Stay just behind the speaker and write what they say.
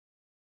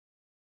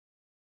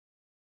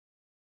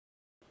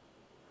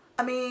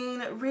I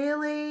mean,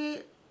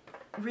 really,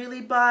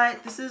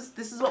 but this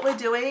is what we're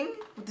doing.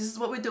 This is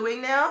what we're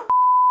doing now.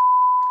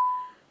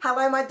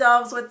 Hello my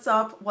doves, what's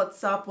up?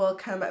 What's up?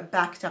 Welcome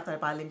back to Afrodite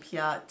by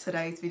Olympia.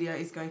 Today's video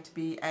is going to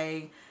be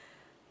a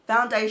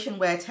foundation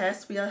wear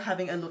test. We are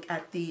having a look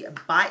at the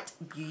Bite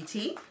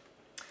Beauty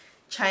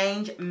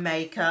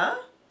Changemaker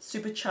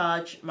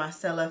Supercharged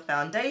Micellar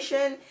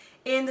Foundation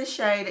in the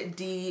shade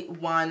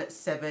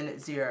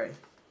D170.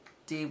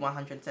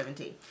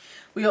 D170.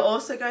 We are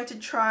also going to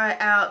try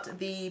out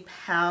the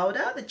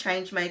powder, the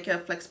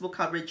Changemaker Flexible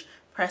Coverage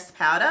Pressed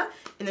Powder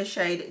in the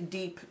shade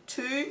Deep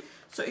 2.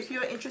 So if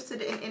you're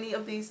interested in any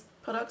of these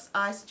products,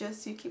 I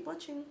suggest you keep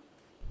watching.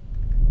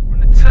 From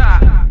the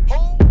top,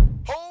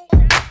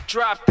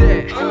 drop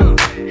that,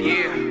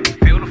 yeah,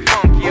 feel the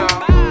funk, y'all,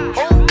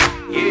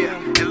 yeah,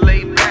 and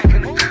lay back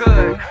in the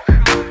cut.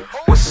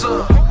 What's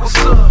up, what's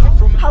up?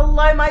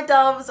 Hello my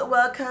doves,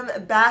 welcome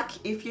back.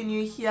 If you're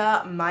new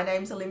here, my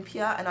name's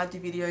Olympia and I do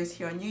videos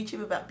here on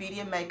YouTube about beauty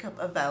and makeup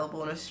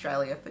available in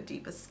Australia for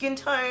deeper skin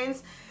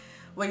tones.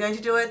 We're going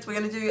to do it. We're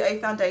going to do a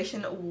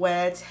foundation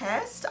wear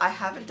test. I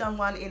haven't done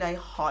one in a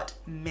hot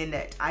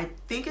minute. I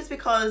think it's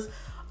because a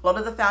lot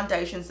of the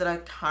foundations that are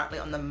currently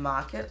on the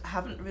market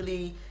haven't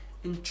really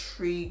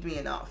intrigued me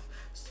enough.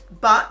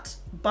 But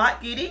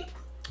Bite Beauty,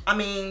 I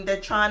mean, they're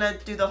trying to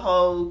do the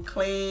whole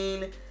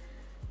clean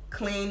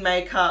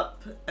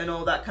makeup and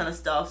all that kind of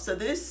stuff. So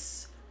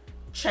this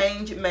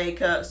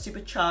Changemaker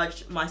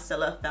Supercharged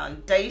Micellar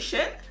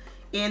Foundation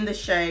in the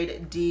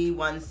shade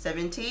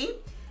D170.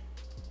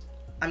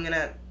 I'm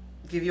gonna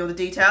give you all the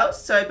details.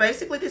 So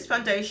basically this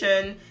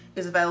foundation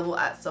is available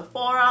at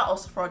Sephora or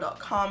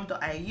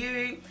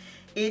sephora.com.au.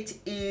 It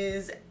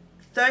is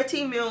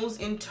 30 mils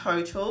in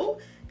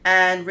total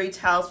and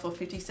retails for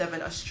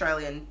 57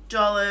 Australian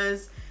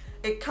dollars.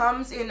 It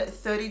comes in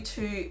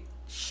 32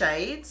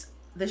 shades.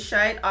 The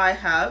shade I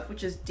have,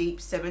 which is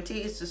Deep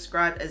 70, is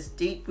described as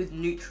deep with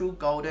neutral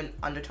golden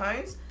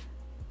undertones.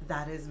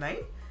 That is me.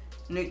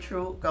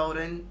 Neutral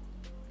golden.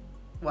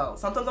 Well,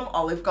 sometimes I'm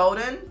olive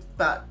golden,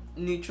 but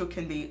neutral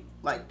can be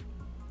like,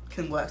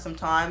 can work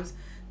sometimes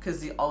because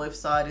the olive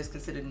side is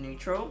considered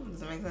neutral.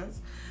 Does that make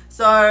sense?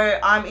 So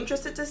I'm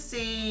interested to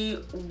see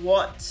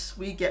what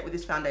we get with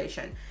this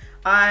foundation.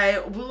 I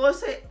will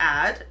also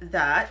add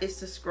that it's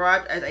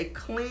described as a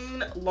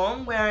clean,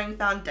 long-wearing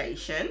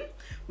foundation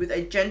with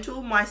a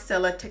gentle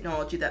micellar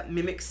technology that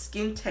mimics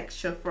skin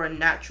texture for a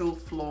natural,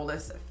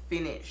 flawless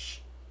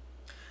finish.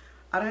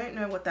 I don't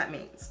know what that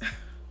means.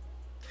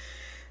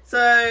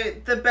 So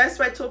the best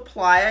way to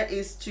apply it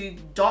is to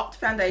dot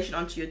foundation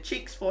onto your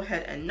cheeks,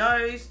 forehead and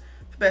nose.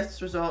 For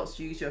best results,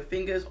 use your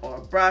fingers or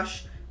a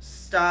brush.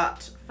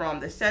 Start from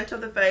the center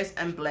of the face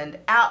and blend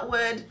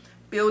outward.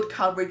 Build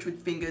coverage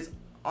with fingers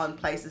on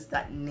places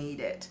that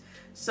need it.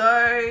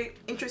 So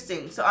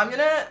interesting. So I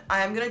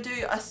am gonna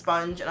do a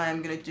sponge and I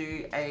am gonna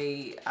do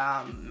a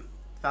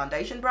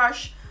foundation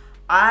brush.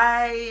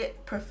 I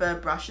prefer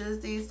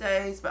brushes these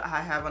days, but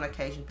I have on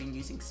occasion been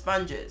using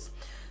sponges.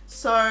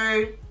 So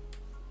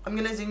I'm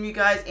gonna zoom you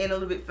guys in a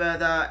little bit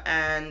further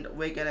and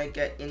we're gonna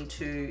get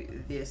into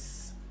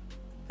this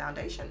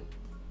foundation.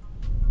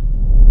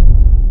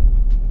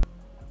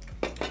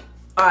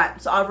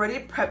 Alright, so I've already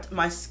prepped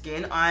my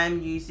skin. I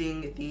am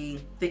using the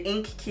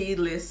Ink Key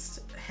List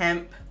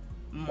Hemp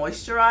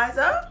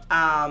Moisturizer,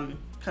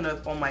 kind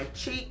of on my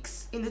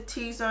cheeks. In the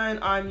T-zone,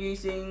 I'm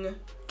using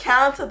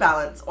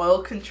Counterbalance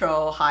Oil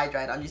Control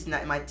Hydrate. I'm using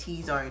that in my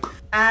T-zone.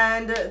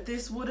 And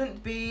this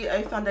wouldn't be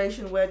a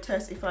foundation wear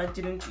test if I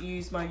didn't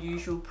use my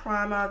usual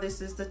primer.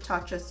 This is the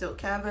Tatcha Silk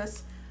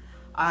Canvas.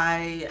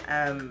 I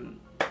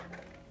am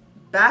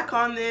back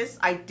on this.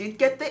 I did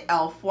get the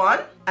e.l.f.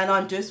 one and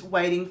I'm just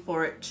waiting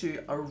for it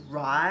to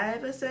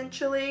arrive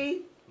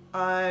essentially.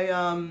 I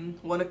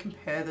want to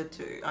compare the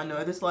two. I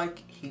know there's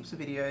like heaps of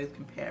videos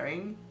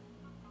comparing,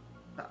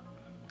 but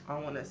I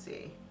want to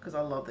see because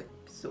I love the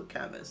silk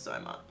canvas so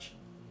much.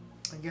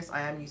 I guess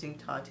I am using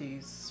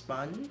Tati's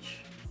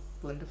sponge,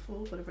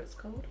 Blenderful, whatever it's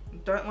called.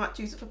 Don't like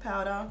to use it for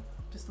powder,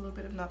 just a little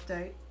bit of an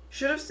update.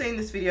 Should have seen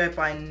this video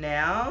by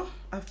now.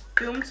 I've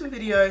filmed some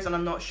videos and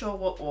I'm not sure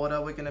what order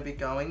we're going to be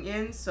going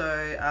in,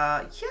 so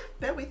yeah,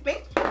 bear with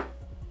me.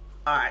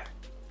 Alright,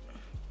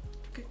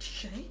 good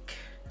shake.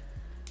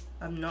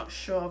 I'm not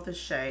sure of the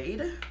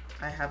shade.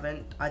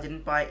 I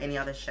didn't buy any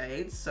other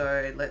shades,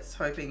 so let's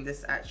hoping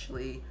this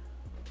actually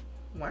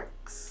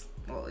works.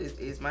 Well,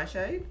 is my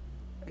shade.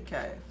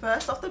 Okay,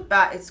 first off the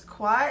bat, it's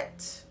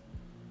quite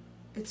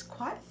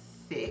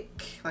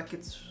thick. Like I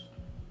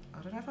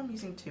don't know if I'm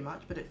using too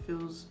much, but it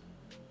feels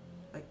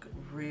like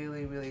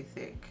really, really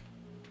thick.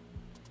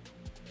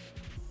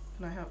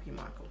 Can I help you,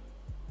 Michael?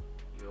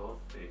 You're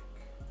thick.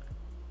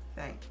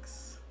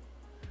 Thanks.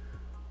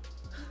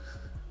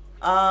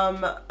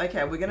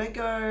 Okay, we're gonna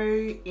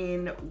go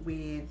in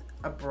with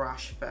a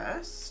brush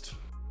first.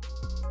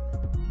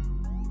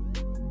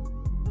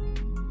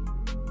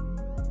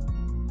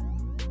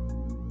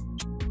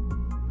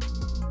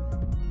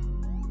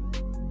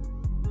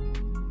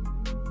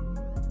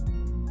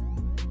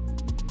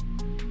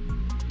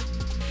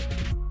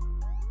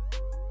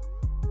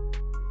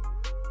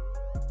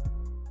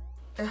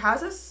 It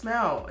has a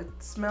smell. It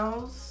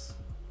smells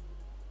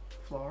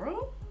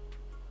floral.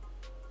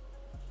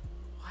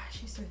 Why is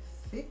she so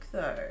thick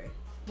though?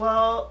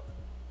 Well,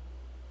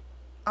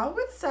 I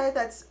would say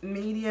that's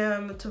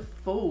medium to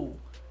full,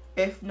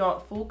 if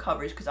not full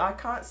coverage, because I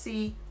can't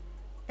see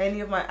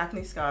any of my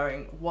acne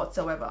scarring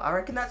whatsoever. I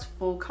reckon that's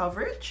full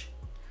coverage.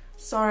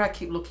 Sorry, I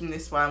keep looking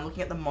this way. I'm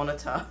looking at the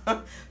monitor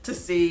to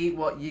see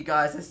what you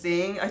guys are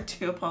seeing. I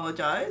do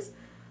apologize.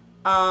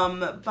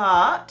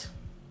 But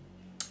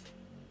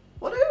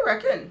what do you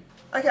reckon?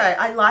 Okay,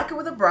 I like it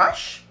with a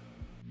brush.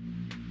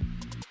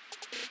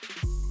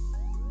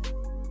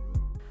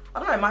 I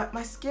don't know,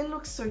 my skin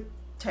looks so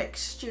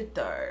textured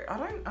though. I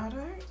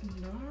don't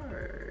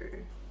know.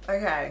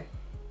 Okay.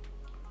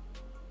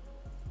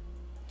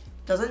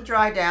 Doesn't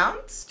dry down,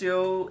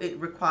 still it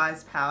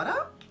requires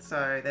powder.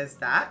 So there's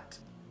that.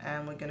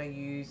 And we're gonna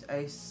use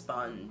a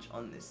sponge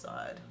on this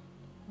side.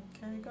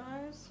 Okay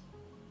guys.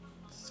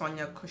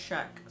 Sonia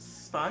Kushak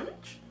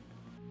sponge.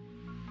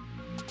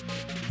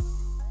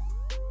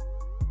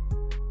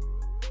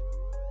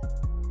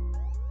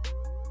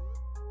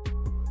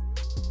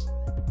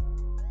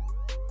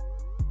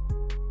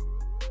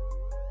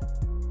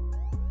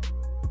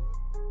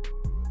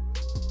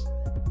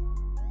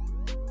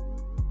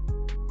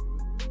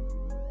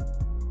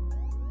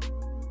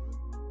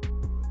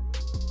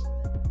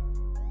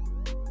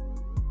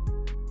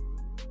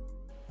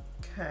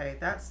 Okay,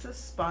 that's the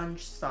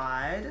sponge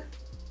side.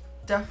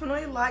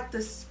 Definitely like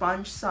the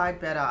sponge side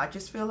better. I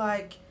just feel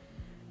like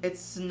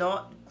it's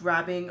not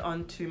grabbing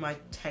onto my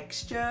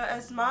texture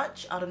as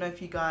much. I don't know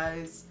if you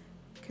guys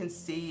can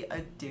see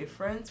a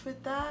difference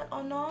with that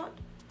or not.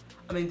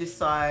 I mean, this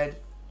side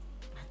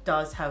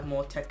does have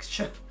more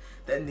texture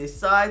than this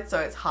side, so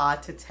it's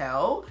hard to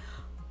tell.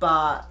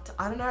 But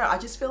I don't know, I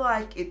just feel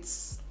like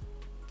it's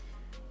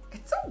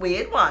a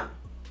weird one.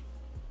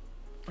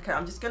 Okay,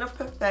 I'm just gonna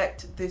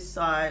perfect this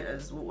side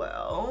as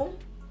well,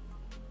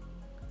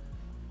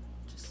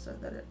 just so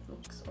that it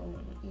looks all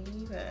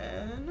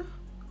even.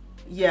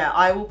 Yeah,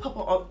 I will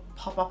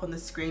pop up on the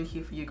screen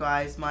here for you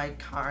guys my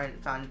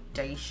current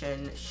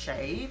foundation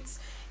shades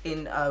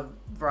in a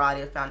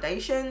variety of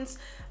foundations.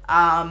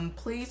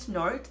 Please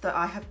note that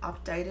I have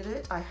updated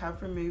it. I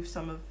have removed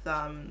some of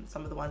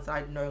the ones that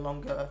I no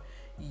longer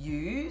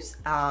use,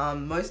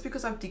 most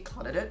because I've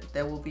decluttered it.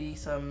 There will be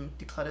some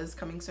declutters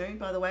coming soon,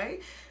 by the way.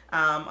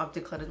 I've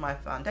decluttered my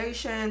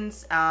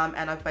foundations,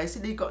 and I've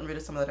basically gotten rid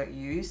of some that I don't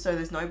use, so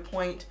there's no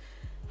point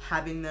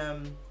having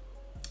them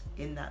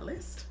in that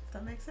list, if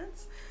that makes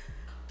sense.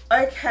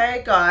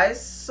 Okay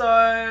guys,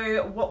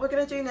 so what we're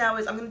gonna do now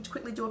is I'm gonna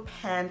quickly do a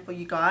pan for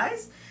you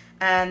guys,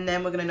 and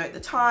then we're gonna note the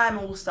time,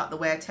 and we'll start the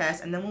wear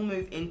test, and then we'll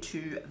move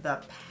into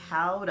the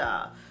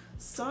powder.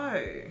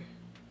 So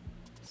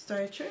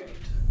stay tuned.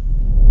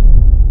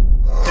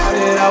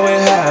 Started out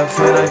with half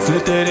and I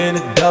flipped it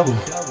into double.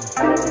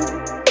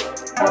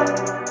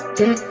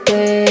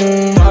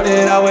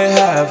 Started out with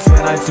half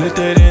and I flipped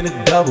it into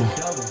double.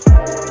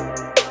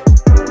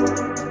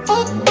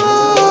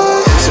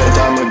 Said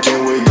I'm a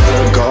king, we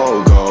gotta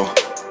go.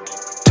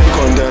 Take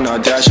one, then I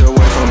dash away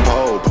from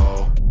pole.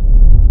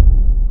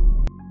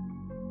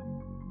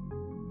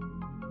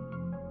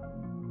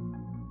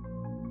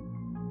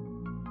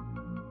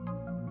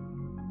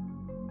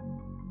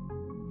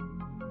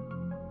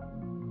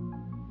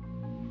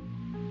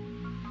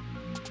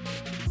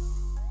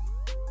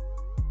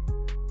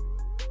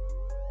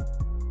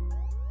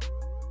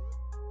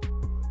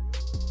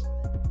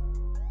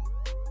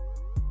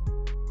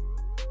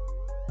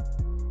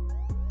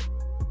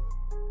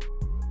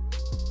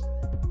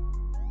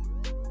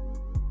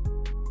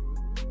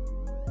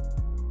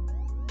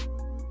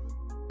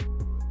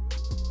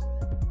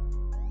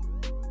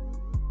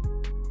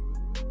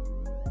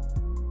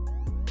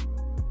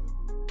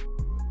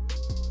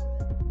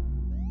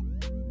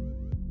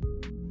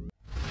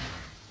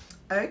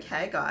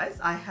 Okay guys,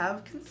 I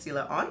have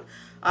concealer on.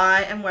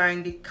 I am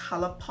wearing the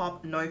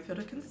Colourpop No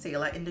Filter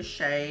Concealer in the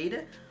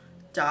shade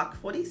Dark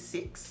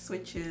 46,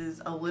 which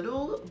is a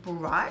little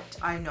bright,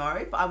 I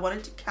know, but I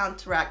wanted to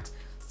counteract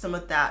some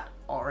of that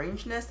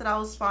orangeness that I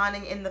was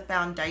finding in the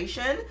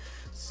foundation.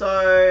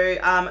 So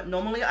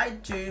normally I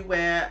do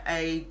wear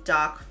a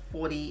Dark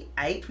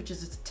 48, which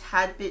is just a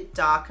tad bit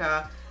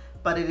darker,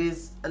 but it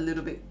is a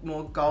little bit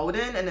more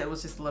golden, and it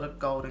was just a lot of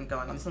golden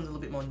going on. This one's a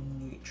little bit more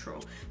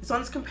neutral. This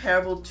one's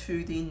comparable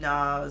to the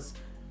NARS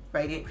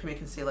Radiant Creamy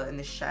Concealer in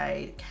the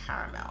shade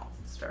Caramel.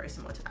 It's very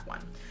similar to that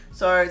one.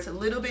 So it's a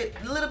little bit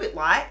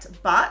light,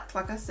 but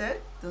like I said,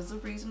 there's a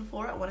reason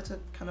for it. I wanted to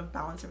kind of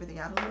balance everything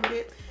out a little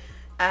bit.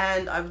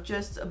 And I've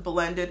just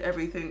blended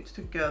everything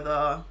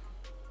together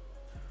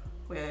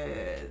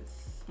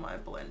with my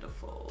blender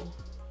full,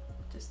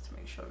 just to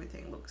make sure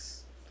everything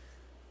looks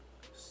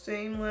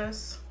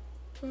seamless.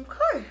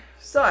 Okay,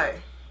 so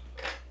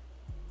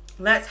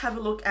let's have a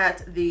look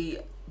at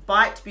the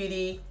Bite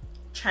Beauty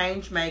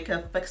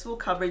Changemaker Flexible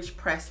Coverage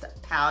Pressed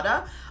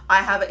Powder.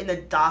 I have it in the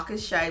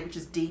darkest shade, which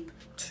is Deep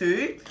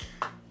 2.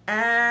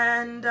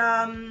 And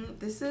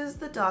this is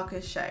the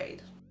darkest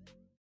shade.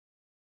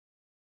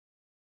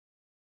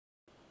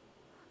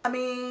 I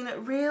mean,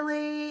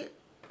 really,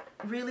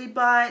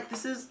 but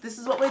this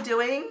is what we're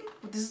doing.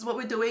 This is what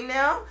we're doing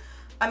now.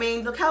 I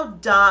mean, look how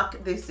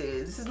dark this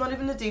is. This is not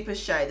even the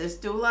deepest shade. There's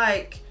still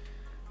like,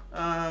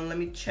 let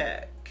me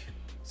check.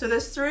 So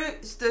there's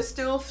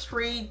still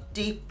three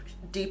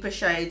deeper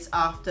shades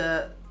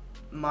after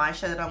my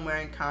shade that I'm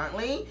wearing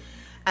currently,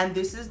 and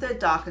this is the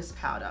darkest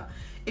powder.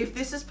 If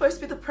this is supposed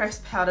to be the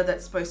pressed powder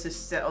that's supposed to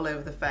set all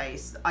over the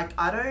face, like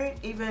I don't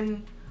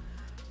even,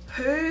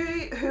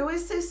 who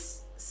is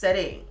this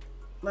setting?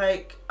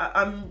 Like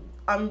I'm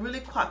really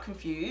quite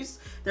confused.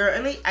 There are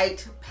only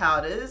 8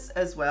 powders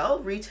as well.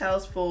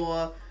 Retails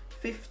for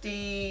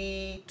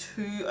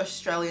 52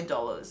 Australian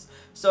dollars.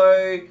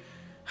 So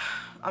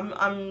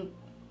I'm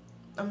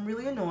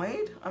really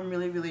annoyed. I'm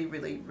really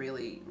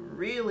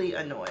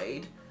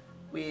annoyed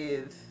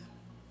with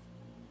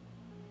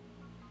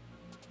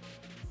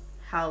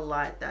how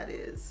light that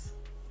is.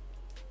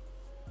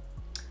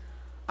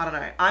 I don't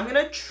know. I'm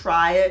gonna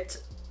try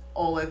it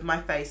all over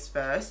my face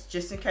first,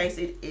 just in case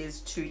it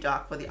is too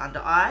dark for the under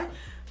eye,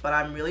 but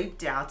I'm really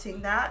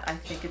doubting that. I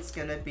think it's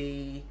gonna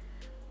be,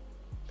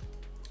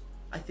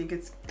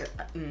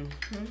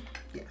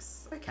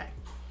 yes, okay.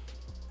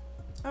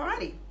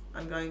 Alrighty,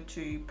 I'm going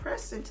to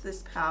press into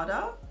this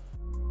powder.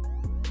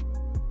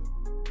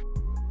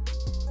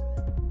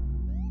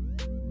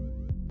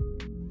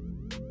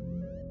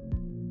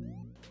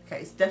 Okay,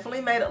 it's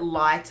definitely made it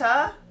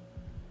lighter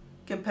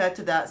compared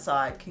to that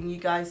side. Can you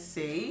guys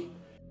see?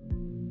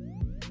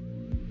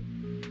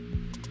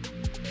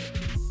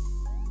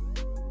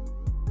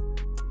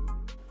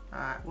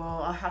 Alright,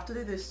 well, I'll have to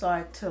do this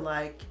side to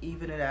like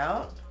even it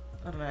out.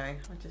 I don't know, I'm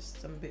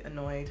a bit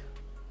annoyed.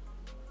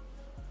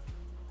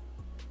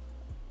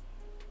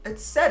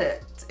 It's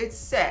set, it's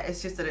set.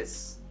 It's just that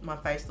my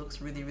face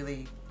looks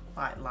really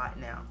quite light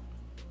now.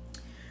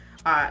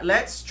 Alright,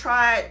 let's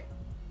try it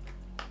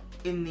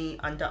in the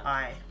under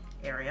eye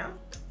area.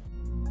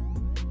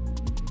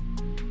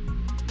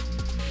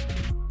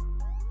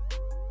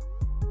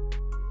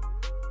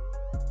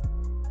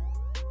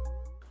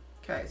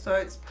 Okay, so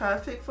it's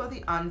perfect for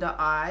the under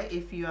eye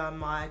if you are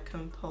my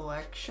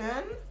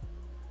complexion,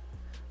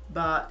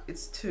 but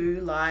it's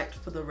too light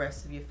for the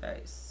rest of your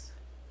face.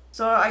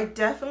 So I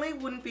definitely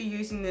wouldn't be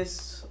using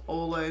this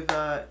all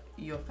over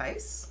your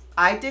face.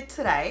 I did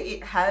today.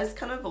 It has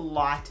kind of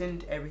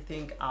lightened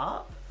everything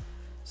up.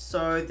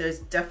 So there's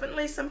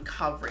definitely some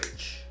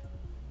coverage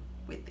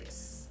with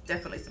this.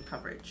 Definitely some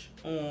coverage.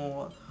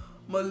 Oh,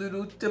 my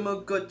little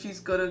Tamagotchi's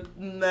got a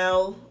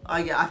mail. Oh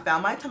yeah, I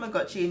found my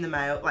Tamagotchi in the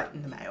mail, like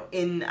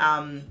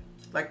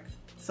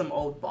some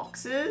old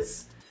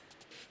boxes.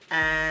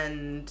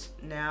 And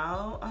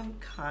now I'm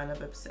kind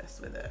of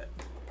obsessed with it.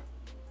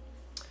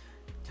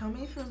 Tell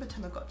me if you remember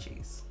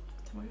Tamagotchis.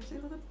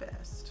 Tamagotchis were the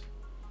best.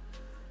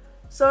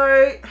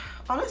 So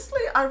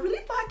honestly, I really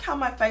like how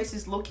my face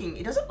is looking.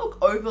 It doesn't look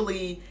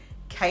overly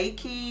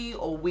cakey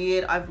or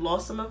weird. I've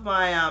lost some of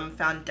my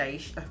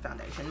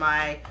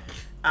my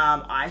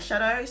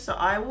eyeshadow, so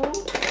I will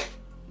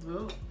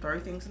throw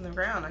things in the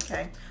ground.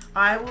 Okay,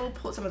 I will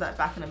put some of that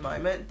back in a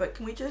moment, but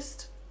can we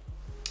just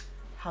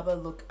have a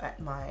look at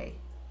my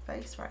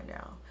face right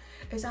now?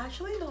 It's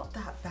actually not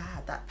that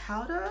bad. That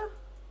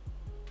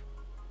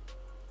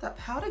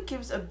powder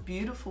gives a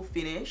beautiful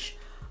finish.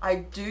 I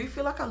do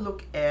feel like I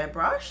look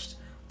airbrushed,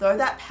 though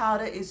that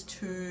powder is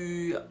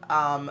too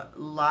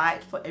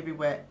light for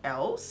everywhere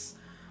else.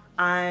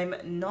 I'm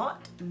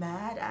not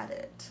mad at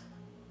it.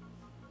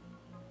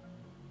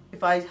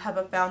 If I have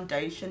a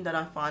foundation that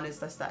I find is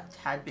just that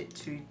tad bit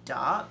too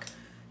dark,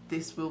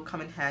 this will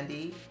come in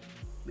handy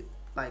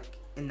like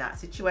in that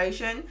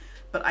situation.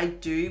 But I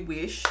do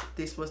wish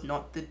this was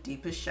not the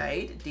deepest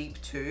shade, deep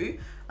 2.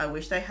 I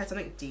wish they had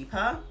something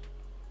deeper.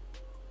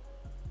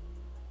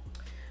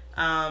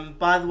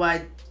 By the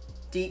way,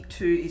 deep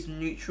 2 is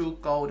neutral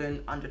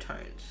golden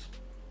undertones.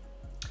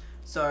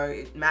 So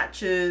it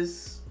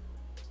matches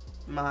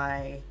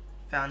my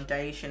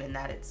foundation in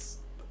that it's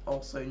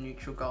also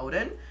neutral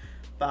golden,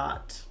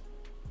 but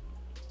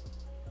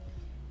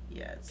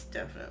yeah, it's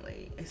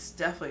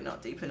definitely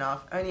not deep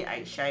enough. Only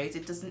 8 shades.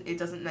 It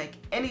doesn't make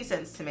any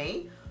sense to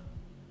me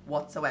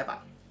whatsoever.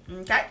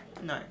 Okay,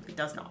 no, it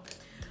does not.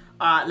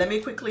 Let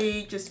me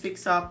quickly just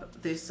fix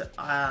up this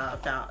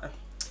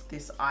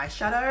this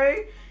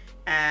eyeshadow,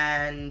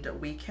 and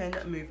we can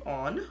move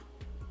on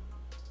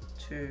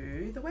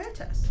to the wear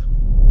test.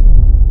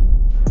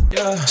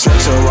 Yeah,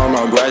 snakes around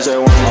my grass, they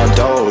want my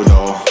dough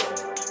though,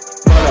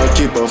 but I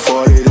keep a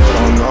 40, they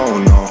don't know,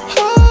 no.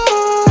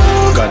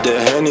 Got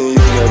the Henny, you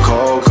get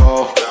cold.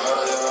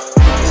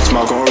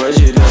 Smoke on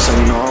Reggie, that's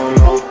a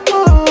no-no.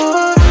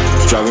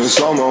 Driving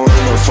slow-mo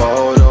in the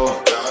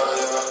photo.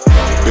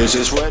 Bitch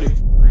is ready.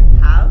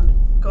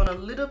 Gone a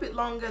little bit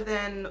longer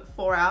than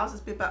 4 hours.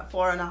 It's been about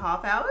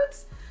 4.5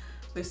 hours.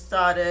 We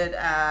started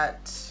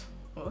at,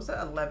 what was it,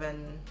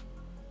 11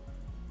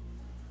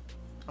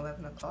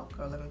 o'clock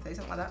or 11:30,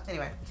 something like that.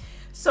 Anyway,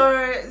 so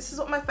this is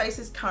what my face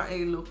is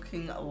currently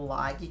looking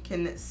like. You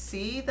can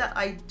see that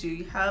I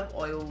do have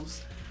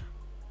oils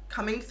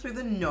coming through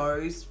the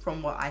nose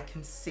from what I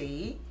can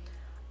see.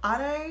 I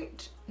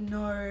don't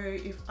know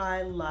if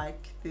I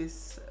like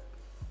this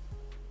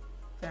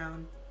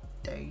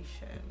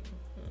foundation.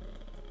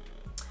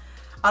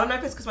 I don't know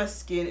if it's because my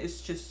skin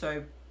is just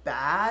so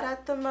bad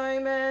at the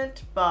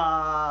moment,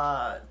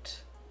 but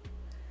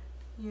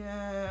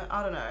yeah,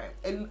 I don't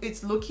know.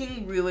 It's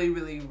looking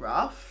really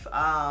rough.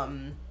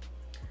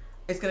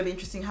 It's going to be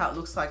interesting how it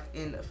looks like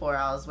in 4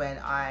 hours when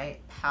I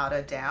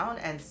powder down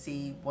and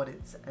see what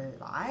it's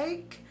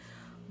like.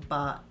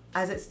 But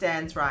as it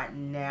stands right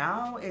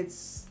now,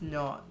 it's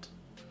not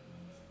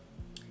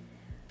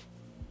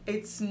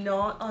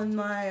on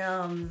my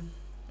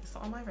it's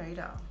not on my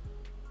radar.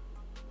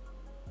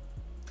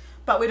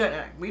 But we don't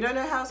know. We don't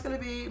know how it's going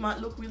to be. It might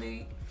look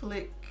really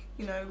flick,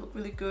 you know, look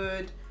really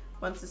good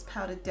once it's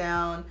powdered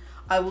down.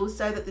 I will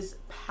say that this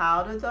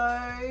powder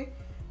though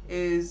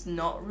is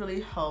not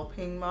really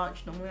helping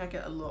much. Normally I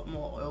get a lot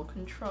more oil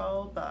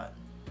control, but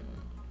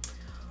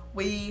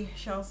we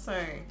shall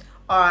see.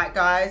 Alright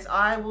guys,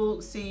 I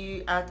will see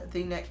you at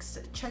the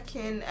next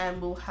check-in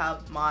and we'll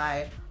have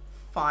my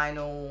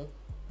final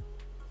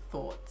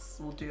thoughts.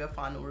 We'll do a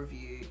final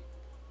review.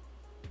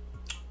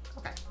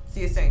 Okay,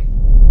 see you soon.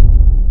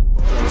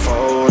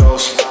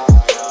 Photos.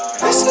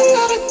 I see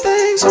all the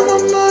things on my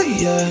mind,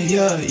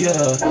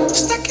 yeah.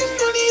 Stacking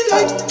money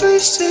like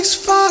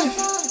 365.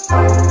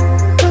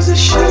 Cause the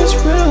shit is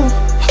real.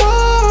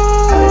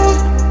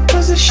 Oh,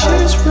 cause the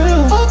shit is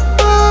real.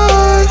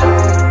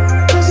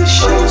 Oh, cause the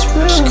shit is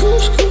real.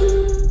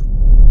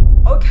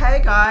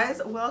 Okay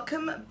guys,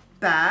 welcome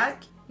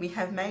back. We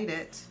have made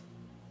it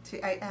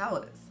to 8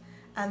 hours.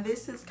 And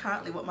this is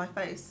currently what my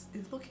face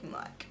is looking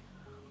like.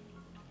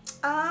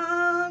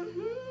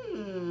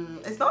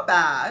 It's not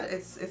bad.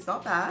 It's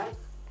not bad.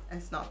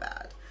 It's not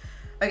bad.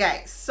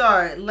 Okay,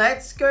 so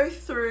let's go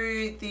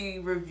through the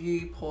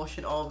review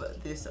portion of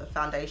this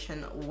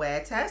foundation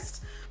wear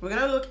test. We're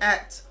gonna look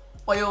at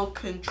oil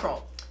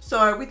control.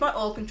 So with my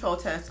oil control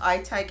test, I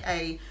take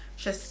a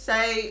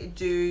Shiseido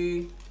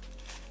Dew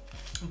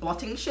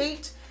blotting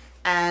sheet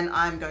and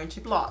I'm going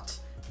to blot.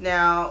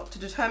 Now, to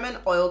determine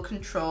oil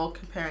control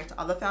comparing to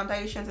other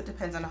foundations, it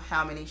depends on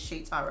how many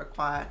sheets I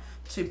require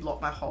to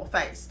blot my whole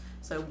face.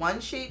 So 1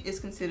 sheet is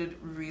considered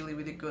really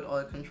good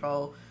oil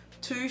control.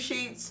 2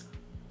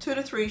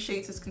 to 3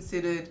 sheets is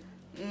considered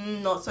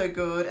not so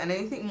good, and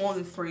anything more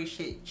than 3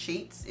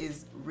 sheets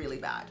is really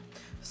bad.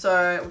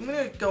 So I'm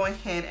gonna go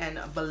ahead and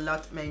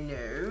blot my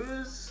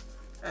nose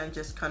and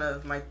just kind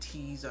of my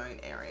T-zone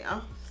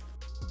area.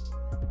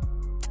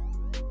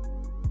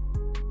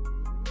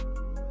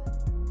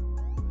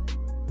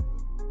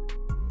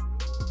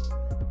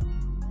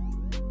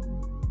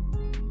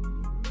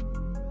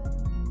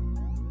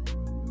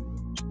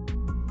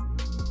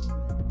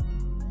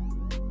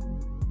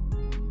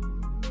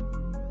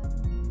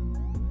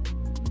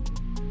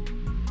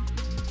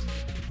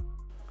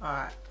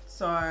 Alright,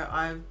 so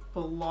I've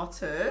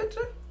blotted,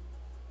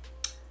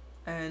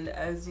 and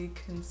as you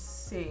can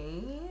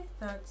see,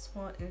 that's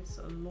what it's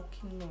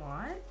looking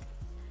like.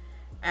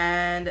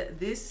 And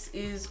this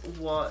is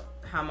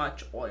how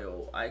much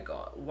oil I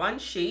got. 1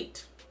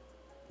 sheet,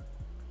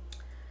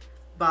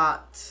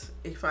 but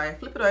if I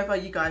flip it over,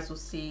 you guys will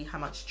see how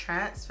much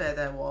transfer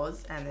there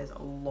was, and there's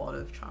a lot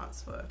of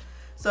transfer.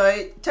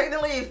 So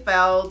technically it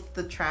failed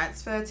the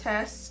transfer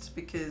test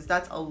because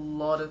that's a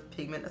lot of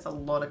pigment, that's a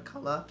lot of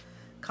color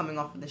coming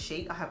off of the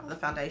sheet. I have other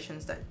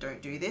foundations that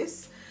don't do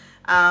this.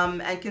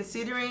 And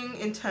considering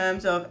in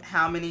terms of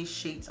how many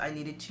sheets I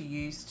needed to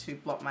use to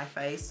blot my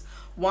face,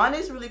 1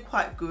 is really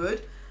quite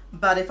good,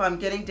 but if I'm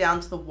getting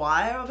down to the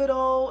wire of it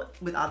all,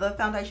 with other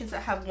foundations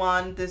that have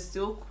 1, there's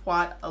still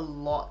quite a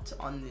lot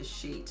on this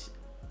sheet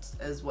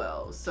as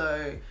well.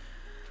 So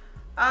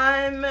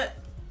I'm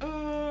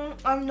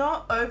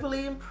not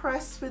overly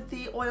impressed with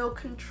the oil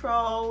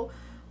control.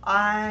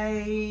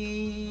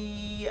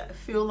 I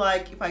feel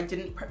like if I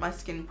didn't prep my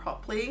skin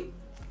properly,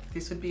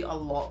 this would be a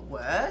lot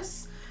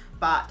worse.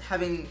 But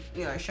having,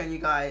 you know, shown you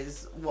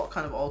guys what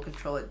kind of oil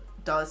control it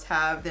does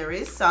have, there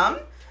is some.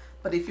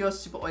 But if you're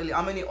super oily,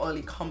 I'm only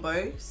oily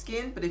combo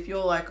skin, but if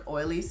you're like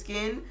oily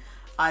skin,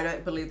 I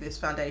don't believe this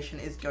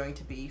foundation is going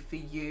to be for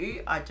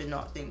you. I do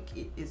not think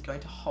it is going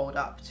to hold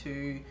up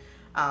to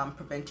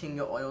preventing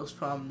your oils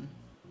from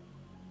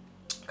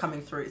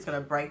coming through. It's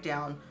going to break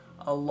down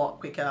a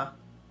lot quicker.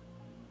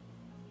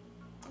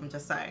 I'm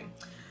just saying.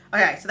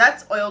 Okay, so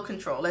that's oil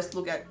control. Let's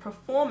look at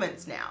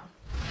performance now.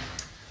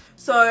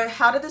 So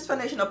how did this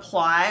foundation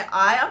apply?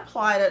 I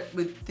applied it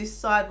with, this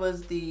side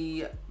was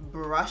the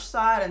brush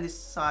side and this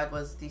side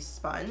was the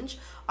sponge.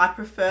 I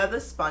prefer the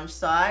sponge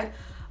side.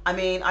 I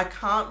mean, I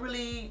can't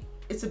really,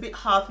 it's a bit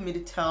hard for me to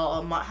tell.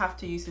 I might have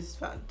to use this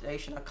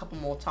foundation a couple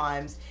more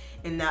times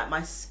in that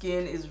my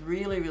skin is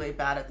really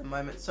bad at the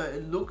moment. So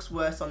it looks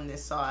worse on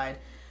this side.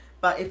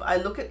 But if I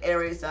look at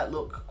areas that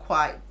look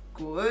quite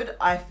good,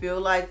 I feel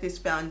like this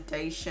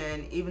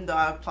foundation, even though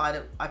I applied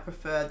it, I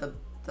prefer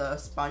the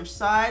sponge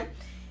side.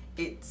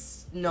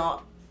 It's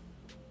not,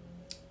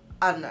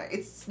 I don't know,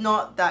 it's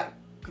not that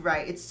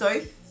great. It's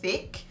so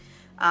thick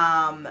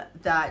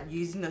that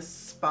using a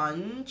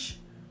sponge,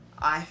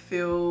 I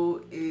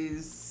feel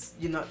is,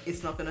 you know,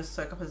 it's not going to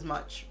soak up as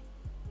much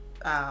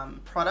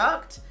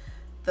product.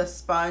 The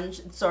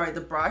sponge, sorry,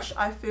 the brush,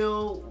 I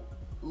feel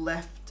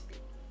left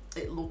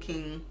it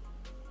looking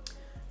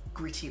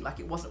gritty, like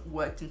it wasn't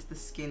worked into the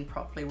skin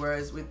properly,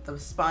 whereas with the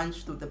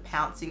sponge, with the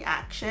pouncing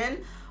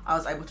action, I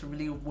was able to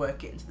really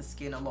work it into the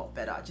skin a lot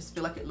better. I just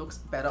feel like it looks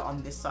better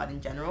on this side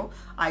in general.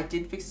 I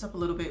did fix this up a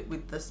little bit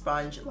with the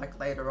sponge like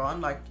later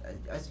on, like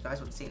as you guys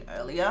would have seen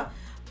earlier,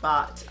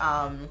 but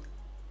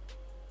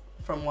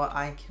from what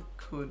I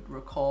could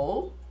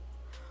recall,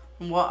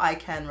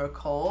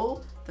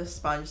 the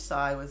sponge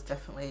side was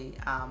definitely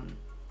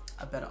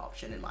a better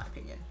option in my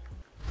opinion.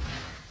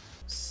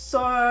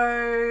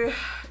 So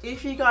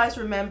if you guys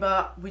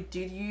remember, we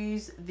did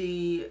use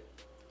the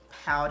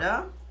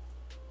powder.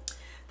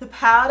 The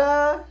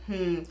powder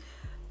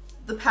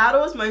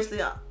was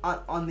mostly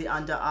on the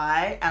under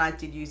eye, and I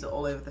did use it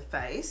all over the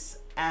face,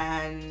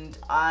 and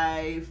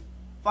I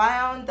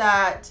found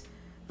that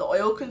the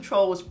oil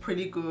control was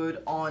pretty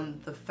good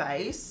on the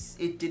face.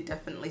 It did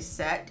definitely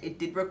set. It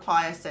did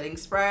require setting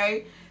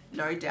spray,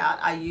 no doubt.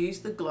 I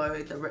used the Glow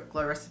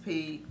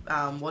Recipe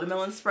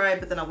watermelon spray,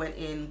 but then I went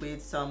in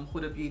with some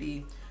Huda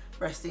Beauty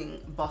Resting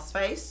Boss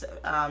Face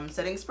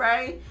setting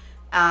spray.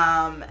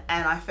 And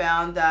I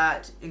found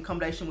that in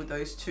combination with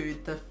those two,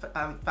 the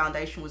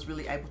foundation was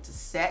really able to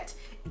set.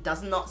 It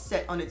does not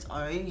set on its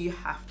own. You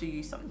have to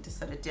use something to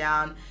set it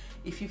down.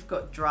 If you've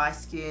got dry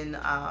skin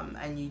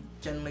and you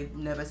generally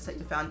never set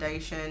your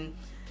foundation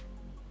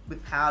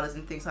with powders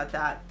and things like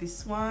that,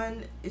 this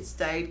one, it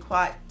stayed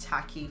quite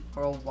tacky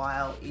for a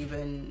while,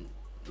 even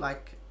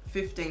like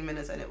 15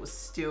 minutes, and it was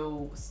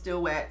still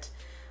wet.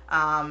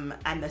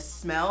 And the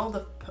smell,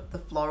 the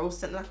floral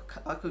scent that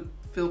I could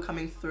feel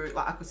coming through,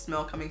 like I could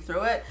smell coming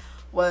through it,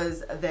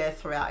 was there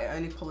throughout. It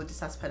only probably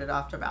dissipated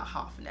after about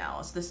half an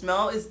hour. So the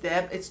smell is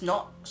there. It's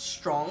not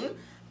strong,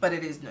 but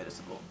it is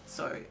noticeable.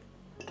 So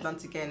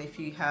once again, if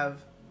you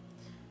have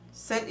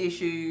scent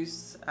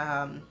issues,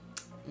 and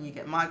you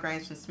get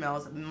migraines from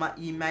smells,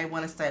 you may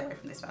want to stay away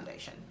from this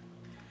foundation.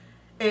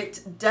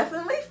 It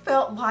definitely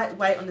felt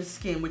lightweight on the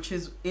skin, which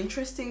is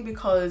interesting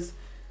because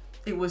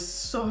it was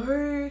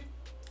so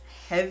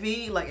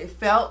heavy. Like it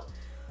felt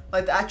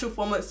like the actual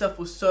formula itself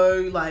was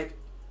so like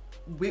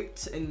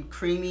whipped and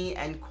creamy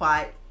and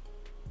quite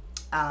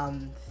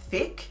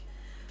thick,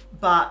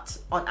 but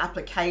on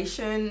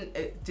application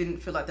it didn't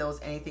feel like there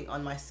was anything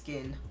on my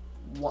skin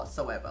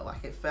whatsoever.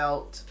 Like it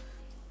felt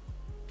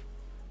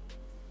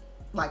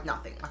like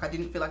nothing. Like I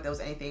didn't feel like there was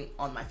anything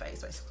on my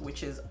face, basically,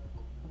 which is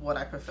what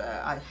I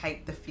prefer. I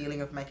hate the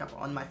feeling of makeup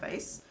on my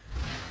face.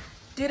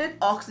 Did it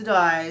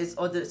oxidize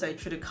or did it stay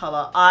true to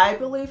color? I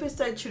believe it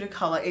stayed true to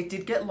color. It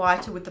did get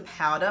lighter with the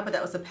powder, but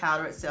that was the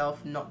powder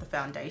itself, not the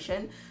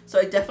foundation. So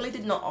it definitely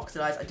did not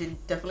oxidize. I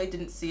definitely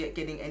didn't see it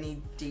getting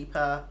any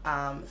deeper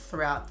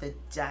throughout the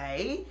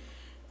day.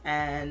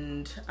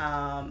 And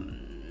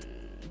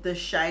the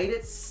shade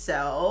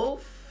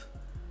itself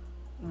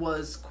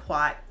was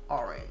quite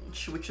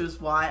orange, which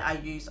was why I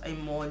used a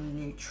more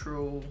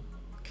neutral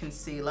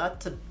concealer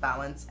to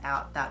balance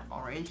out that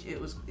orange. It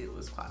was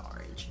quite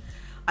orange.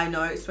 I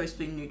know it's supposed to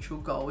be neutral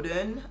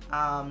golden.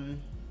 I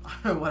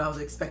don't know what I was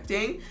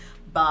expecting,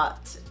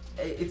 but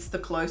it's the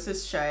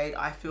closest shade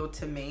I feel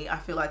to me. I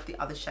feel like the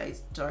other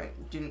shades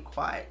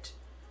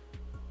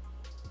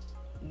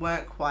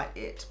weren't quite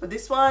it. But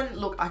this one,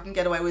 look, I can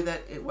get away with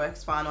it. It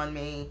works fine on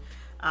me.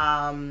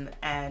 And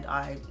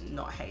I'm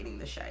not hating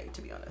the shade,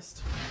 to be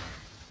honest.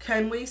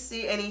 Can we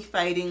see any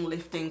fading,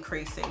 lifting,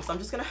 creasing? So I'm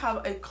just gonna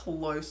have a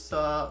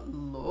closer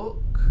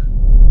look.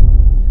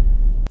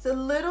 It's a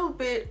little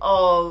bit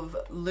of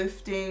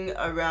lifting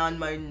around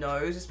my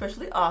nose,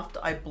 especially after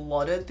I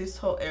blotted. This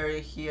whole area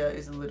here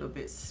is a little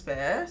bit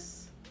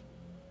sparse.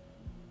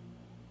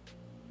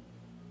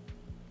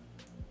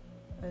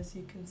 As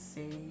you can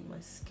see, my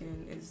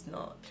skin is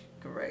not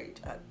great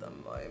at the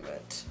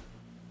moment.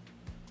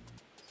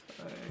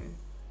 So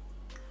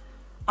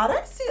I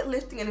don't see it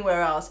lifting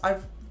anywhere else.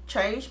 I've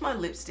changed my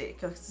lipstick,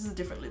 because this is a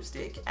different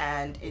lipstick,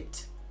 and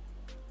it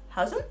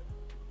hasn't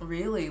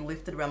really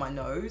lifted around my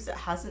nose. It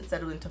hasn't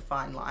settled into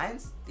fine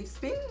lines. It's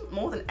been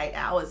more than 8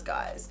 hours,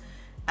 guys,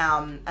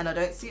 and I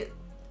don't see it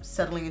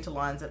settling into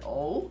lines at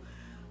all.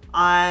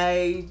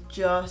 I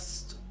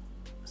just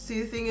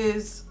see, the thing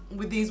is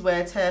with these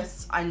wear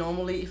tests, I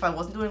normally, if I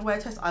wasn't doing a wear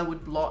test, I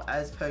would blot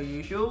as per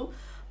usual,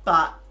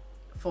 but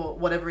for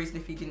whatever reason,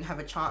 if you didn't have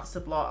a chance to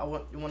blot, I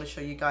want to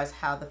show you guys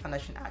how the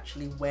foundation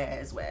actually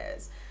wears.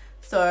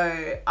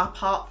 So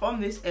apart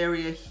from this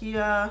area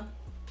here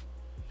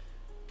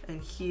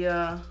and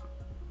here,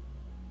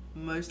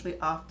 mostly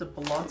after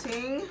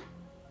blotting,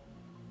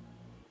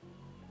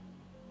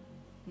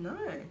 no,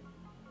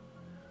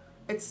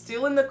 it's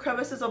still in the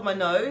crevices of my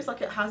nose.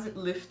 Like, it hasn't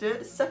lifted.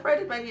 It's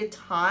separated maybe a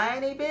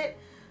tiny bit,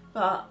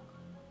 but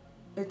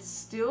it's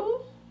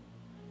still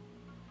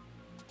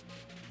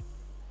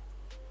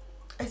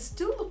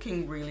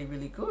looking really,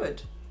 really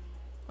good.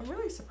 I'm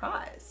really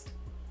surprised.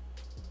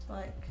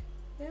 Like,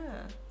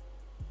 yeah,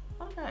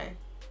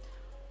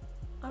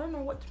 I don't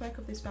know what to make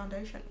of this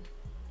foundation.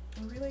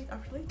 I really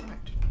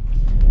don't.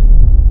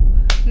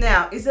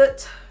 Now, is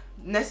it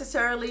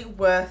necessarily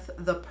worth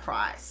the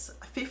price?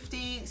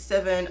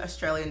 57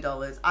 Australian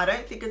dollars. I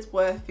don't think it's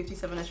worth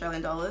 57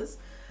 Australian dollars.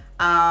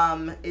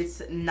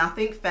 It's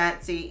nothing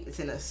fancy. It's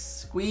in a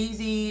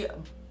squeezy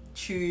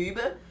tube,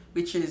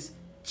 which is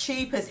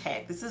cheap as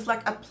heck. This is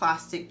like a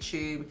plastic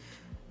tube.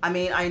 I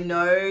mean, I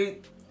know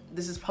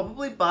this is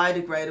probably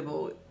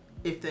biodegradable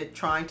if they're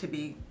trying to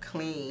be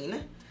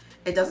clean.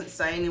 It doesn't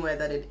say anywhere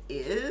that it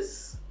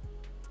is.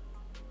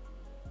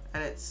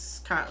 And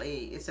it's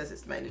currently, it says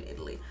it's made in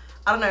Italy.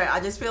 I don't know,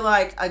 I just feel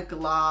like a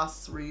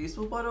glass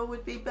reusable bottle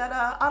would be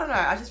better. I don't know,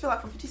 I just feel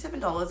like for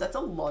 $57, that's a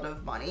lot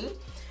of money.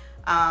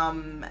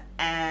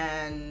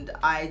 And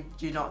I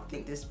do not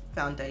think this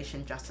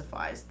foundation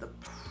justifies the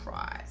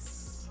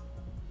price.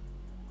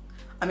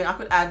 I mean, I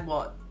could add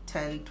what,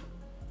 10,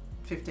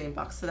 15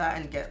 bucks to that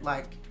and get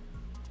like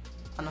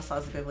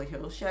Anastasia Beverly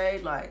Hills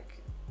shade. Like,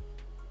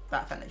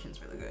 that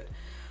foundation's really good.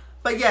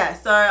 But yeah,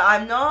 so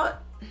I'm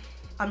not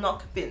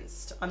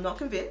convinced. I'm not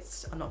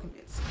convinced.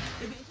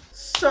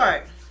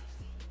 So,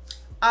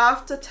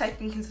 after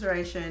taking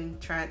consideration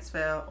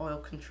transfer, oil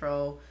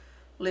control,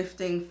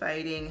 lifting,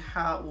 fading,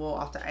 how it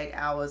wore after 8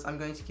 hours, I'm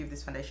going to give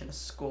this foundation a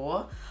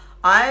score.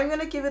 I'm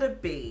going to give it a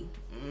B,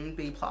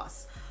 B+.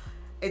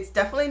 It's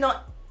definitely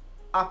not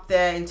up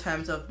there in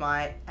terms of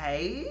my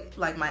A,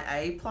 like my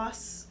A+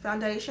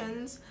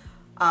 foundations.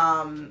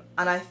 And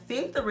I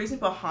think the reason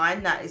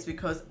behind that is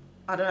because,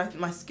 I don't know,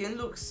 my skin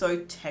looks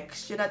so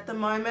textured at the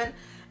moment,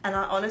 and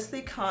I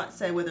honestly can't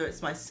say whether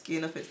it's my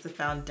skin or if it's the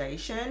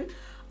foundation.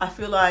 I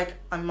feel like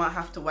I might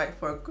have to wait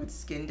for a good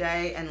skin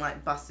day and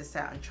like bust this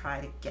out and try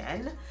it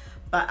again.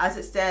 But as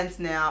it stands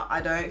now,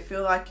 I don't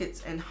feel like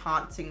it's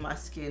enhancing my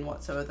skin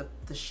whatsoever.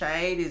 The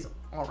shade is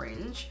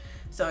orange,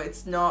 so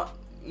it's not,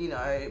 you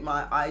know,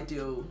 my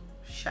ideal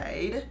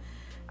shade.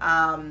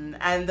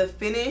 And the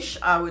finish,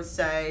 I would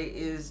say,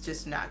 is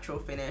just natural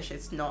finish.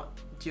 It's not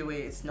dewy,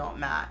 it's not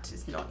matte,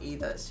 it's not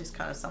either. It's just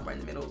kind of somewhere in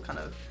the middle, kind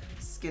of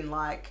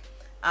skin-like.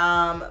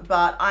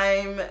 But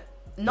I'm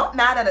not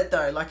mad at it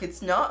though. Like,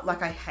 it's not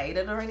like I hate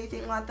it or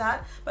anything like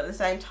that, but at the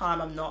same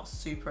time, I'm not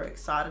super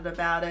excited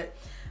about it.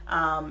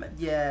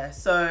 Yeah,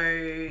 so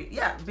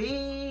yeah,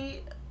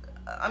 B,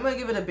 I'm gonna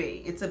give it a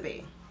B. It's a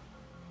B.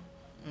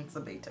 It's a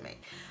B to me.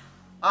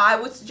 I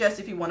would suggest,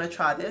 if you want to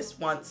try this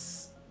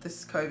once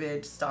this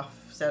COVID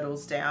stuff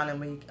settles down and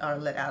we are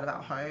let out of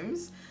our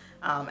homes,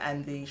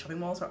 and the shopping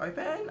malls are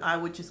open, I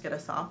would just get a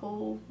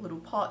sample little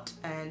pot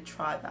and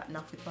try that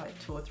enough with like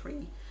 2 or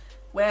 3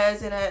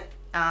 wears in it,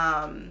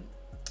 and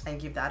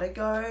give that a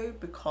go,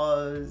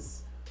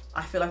 because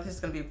I feel like this is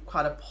going to be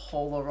quite a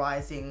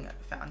polarizing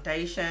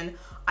foundation.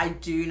 I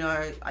do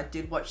know, I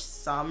did watch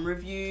some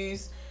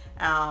reviews,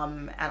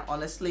 and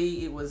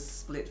honestly it was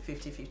split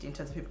 50-50 in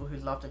terms of people who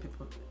loved and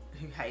people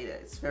who hate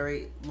it. It's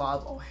very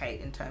love or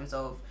hate in terms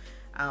of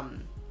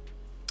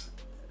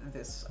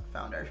this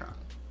foundation.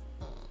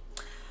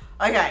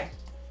 Okay,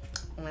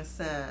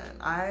 listen,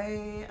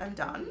 I am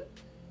done.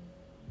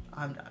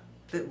 I'm done.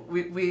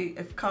 We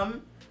have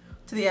come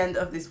to the end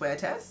of this wear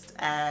test,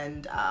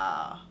 and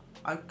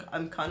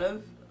I'm kind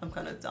of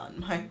done.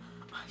 My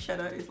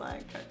eyeshadow is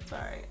like,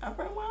 sorry,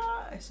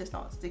 everywhere. It's just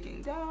not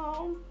sticking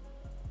down.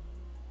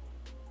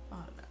 I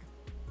don't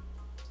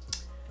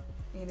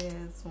know. It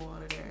is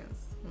what it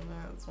is.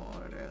 That's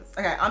what it is.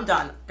 Okay, I'm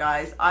done,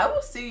 guys. I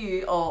will see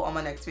you all on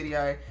my next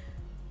video.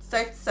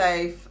 Stay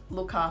safe,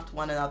 look after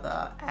one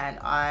another, and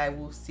I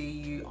will see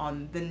you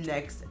on the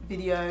next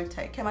video.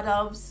 Take care, my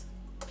doves.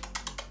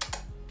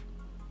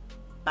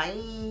 Bye.